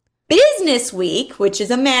 Business Week, which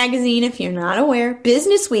is a magazine if you're not aware,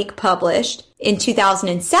 Business Week published in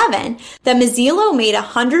 2007 that Mazzillo made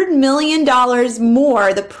 $100 million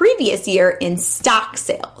more the previous year in stock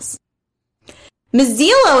sales.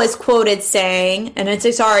 Mazzillo is quoted saying, and it's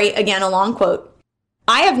a long quote,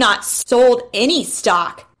 "I have not sold any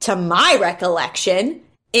stock to my recollection.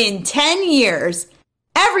 In 10 years,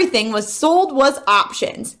 everything was sold was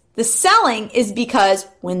options. The selling is because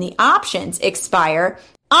when the options expire,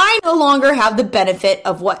 I no longer have the benefit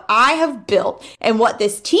of what I have built and what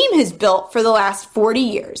this team has built for the last 40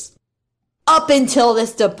 years. Up until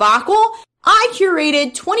this debacle, I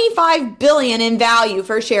curated $25 billion in value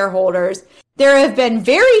for shareholders. There have been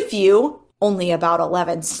very few, only about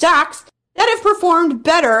 11 stocks, that have performed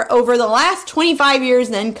better over the last 25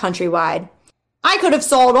 years than Countrywide. I could have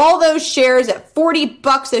sold all those shares at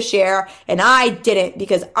 $40 a share, and I didn't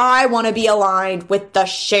because I want to be aligned with the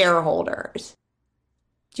shareholders."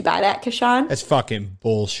 Did you buy that, Kashan? That's fucking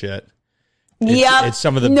bullshit. Yeah, it's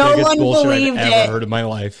some of the biggest bullshit I've ever heard in my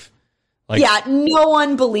life. Yeah, no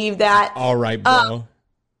one believed that. All right, bro.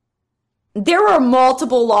 There were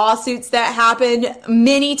multiple lawsuits that happened,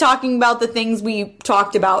 many talking about the things we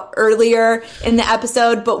talked about earlier in the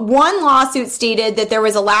episode, but one lawsuit stated that there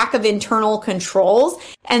was a lack of internal controls,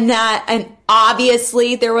 and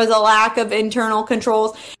obviously there was a lack of internal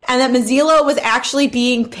controls, and that Mazzillo was actually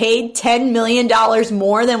being paid $10 million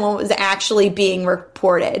more than what was actually being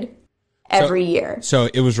reported every year. So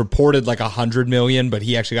it was reported like $100 million, but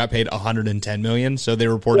he actually got paid $110 million, so they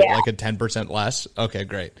reported like a 10% less. Okay,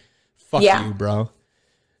 great. Fuck you, bro.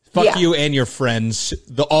 Fuck you and your friends,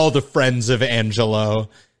 all the friends of Angelo.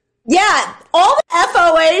 Yeah, all the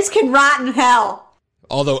FOAs can rot in hell.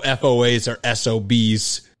 Although FOAs are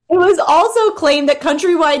SOBs. It was also claimed that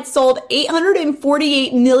Countrywide sold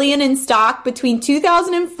 $848 million in stock between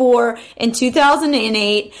 2004 and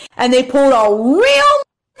 2008, and they pulled a real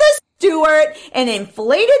Stewart and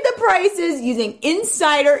inflated the prices using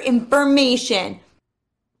insider information.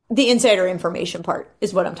 The insider information part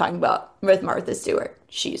is what I'm talking about with Martha Stewart.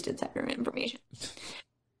 She used insider information.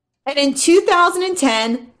 And in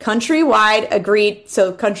 2010, Countrywide agreed,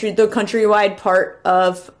 the Countrywide part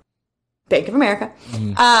of Bank of America,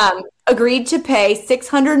 agreed to pay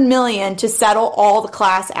 $600 million to settle all the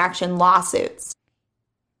class action lawsuits.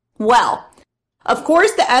 Well, of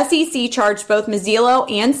course, the SEC charged both Mazzillo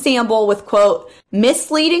and Samble with, quote,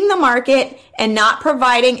 misleading the market and not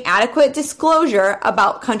providing adequate disclosure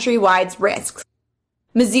about Countrywide's risks.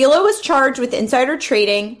 Mazzillo was charged with insider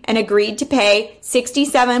trading and agreed to pay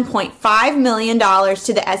 $67.5 million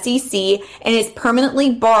to the SEC and is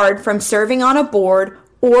permanently barred from serving on a board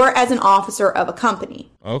or as an officer of a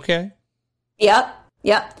company. Okay. Yep.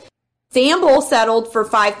 Samble settled for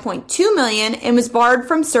 $5.2 million and was barred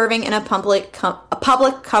from serving in a public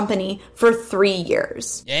company for 3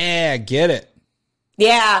 years. Yeah, get it.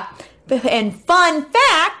 Yeah. And fun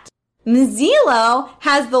fact, Mazzillo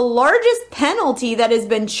has the largest penalty that has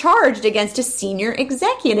been charged against a senior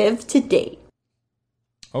executive to date.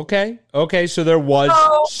 Okay,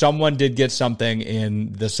 so someone did get something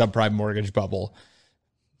in the subprime mortgage bubble.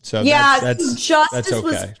 So justice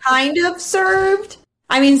was kind of served.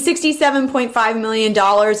 I mean, $67.5 million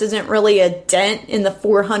isn't really a dent in the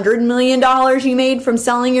 $400 million you made from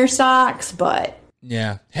selling your stocks, but...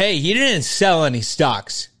 Yeah. Hey, he didn't sell any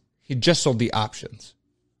stocks. He just sold the options.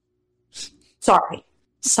 Sorry,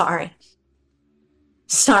 I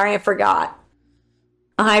forgot.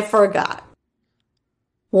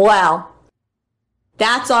 Well,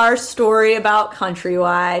 that's our story about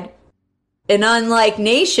Countrywide. And unlike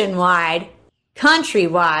Nationwide,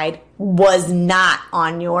 Countrywide was not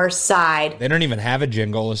on your side. They don't even have a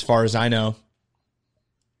jingle as far as I know.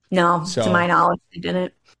 No, to my knowledge, they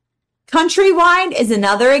didn't. Countrywide is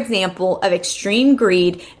another example of extreme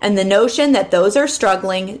greed and the notion that those are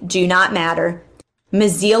struggling do not matter.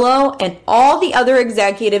 Mazzillo and all the other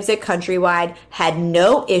executives at Countrywide had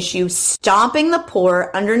no issue stomping the poor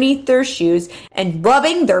underneath their shoes and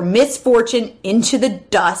rubbing their misfortune into the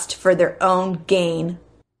dust for their own gain.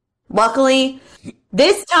 Luckily,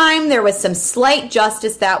 this time there was some slight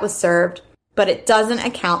justice that was served, but it doesn't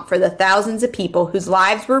account for the thousands of people whose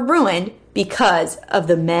lives were ruined because of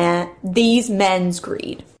these men's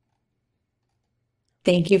greed.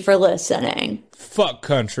 Thank you for listening. Fuck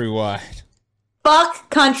Countrywide. Fuck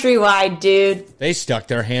Countrywide, dude. They stuck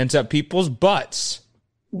their hands up people's butts.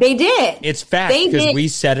 They did. It's fact because we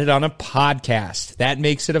said it on a podcast. That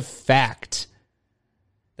makes it a fact.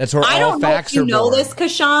 That's where all facts are born. I don't know if you know this,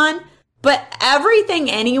 Kashan, but everything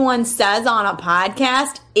anyone says on a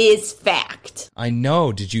podcast is fact. I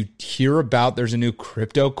know. Did you hear about there's a new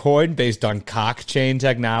crypto coin based on cockchain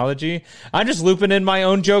technology? I'm just looping in my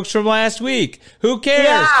own jokes from last week. Who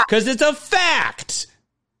cares? Because it's a fact.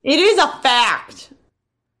 It is a fact.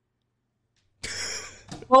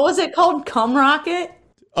 What was it called? Cum Rocket?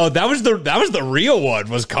 Oh, that was the real one.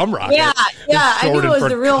 Was Cum Rocket? Yeah. I knew it was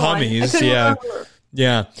the real one. I couldn't remember.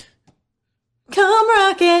 Yeah. Cum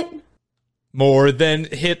Rocket. More than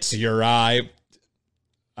hits your eye.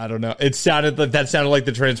 I don't know. That sounded like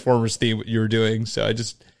the Transformers theme you were doing. So I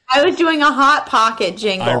was doing a Hot Pocket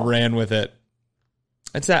jingle. I ran with it.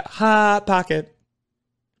 It's that Hot Pocket.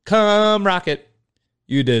 Cum Rocket.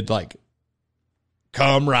 You did like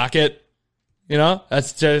Cum Rocket. You know,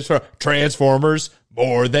 that's just for Transformers.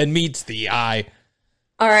 More than meets the eye.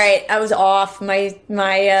 All right, I was off. I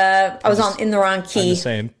was in the wrong key. I'm just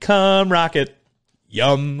saying, Cum Rocket.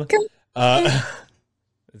 Yum.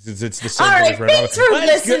 It's the same. All right, thanks for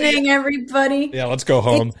listening, everybody. Yeah, let's go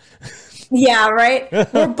home. Yeah, right.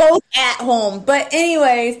 We're both at home, but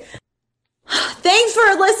anyways. Thanks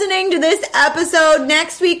for listening to this episode.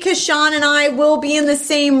 Next week, Kashawn and I will be in the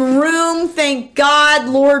same room. Thank God,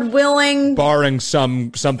 Lord willing. Barring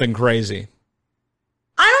something crazy.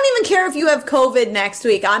 I don't even care if you have COVID next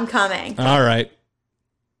week. I'm coming. All right.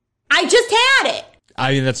 I just had it.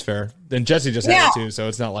 I mean, that's fair. Then Jesse just had it too, so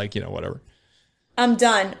it's not like, whatever. I'm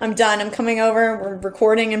done. I'm coming over. We're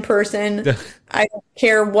recording in person. I don't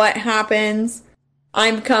care what happens.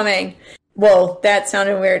 I'm coming. Whoa, that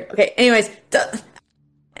sounded weird. Okay, anyways, thank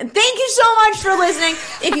you so much for listening.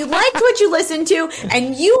 If you liked what you listened to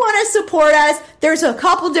and you want to support us, there's a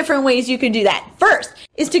couple different ways you can do that. First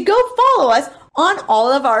is to go follow us on all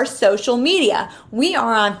of our social media. We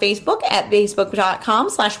are on Facebook at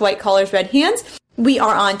facebook.com/whitecollarsredhands. We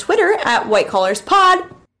are on Twitter at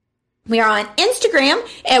whitecollarspod. We are on Instagram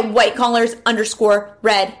at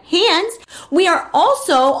whitecollars_redhands. We are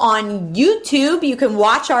also on YouTube. You can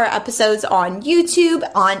watch our episodes on YouTube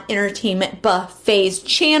on Entertainment Buffet's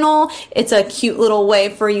channel. It's a cute little way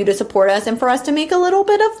for you to support us and for us to make a little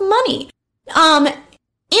bit of money.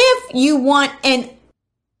 If you want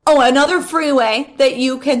another free way that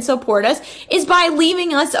you can support us is by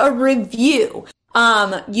leaving us a review.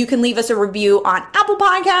 You can leave us a review on Apple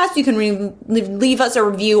Podcasts. You can leave us a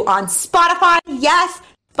review on Spotify. Yes,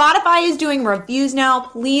 Spotify is doing reviews now.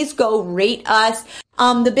 Please go rate us.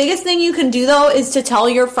 The biggest thing you can do, though, is to tell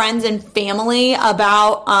your friends and family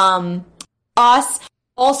about us.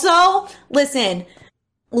 Also, listen,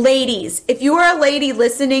 ladies, if you are a lady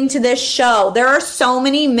listening to this show, there are so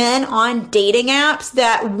many men on dating apps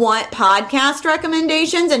that want podcast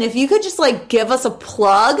recommendations. And if you could just give us a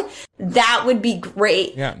plug, that would be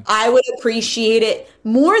great. Yeah. I would appreciate it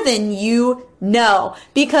more than you know.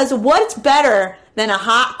 Because what's better than a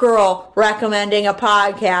hot girl recommending a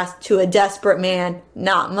podcast to a desperate man?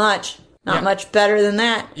 Not much. Not much better than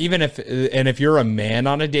that. If you're a man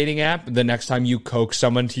on a dating app, the next time you coax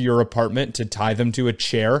someone to your apartment to tie them to a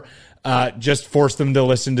chair, just force them to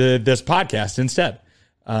listen to this podcast instead.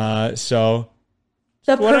 The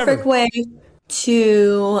perfect way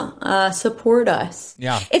to support us.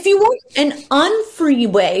 Yeah. If you want an unfree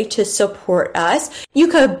way to support us, you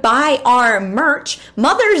could buy our merch.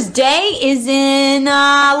 Mother's Day is in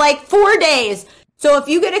 4 days. So if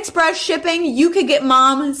you get express shipping, you could get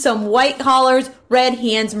mom some White Collars Red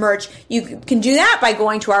Hands merch. You can do that by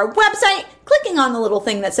going to our website, clicking on the little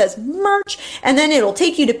thing that says merch, and then it'll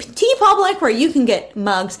take you to TeePublic where you can get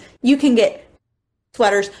mugs, you can get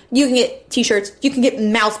sweaters, you can get t-shirts, you can get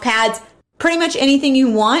mouse pads, pretty much anything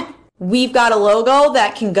you want. We've got a logo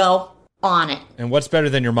that can go on it. And what's better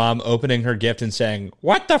than your mom opening her gift and saying,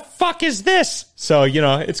 "What the fuck is this?" So,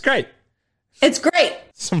 it's great. It's great.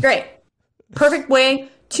 Great. Perfect way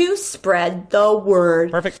to spread the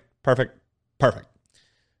word. Perfect.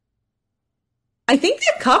 I think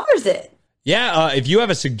that covers it. Yeah, if you have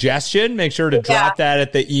a suggestion, make sure to drop that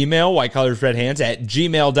at the email,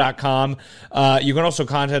 whitecollarsredhands@gmail.com. You can also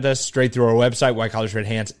contact us straight through our website,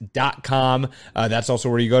 whitecollarsredhands.com. That's also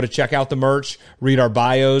where you go to check out the merch, read our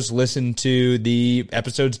bios, listen to the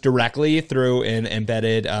episodes directly through an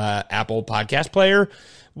embedded Apple podcast player,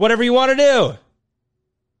 whatever you want to do.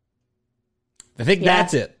 I think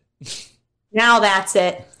that's it. Now that's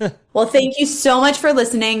it. Well, thank you so much for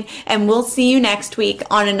listening, and we'll see you next week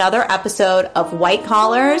on another episode of White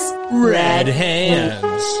Collars, Red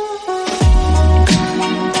Hands.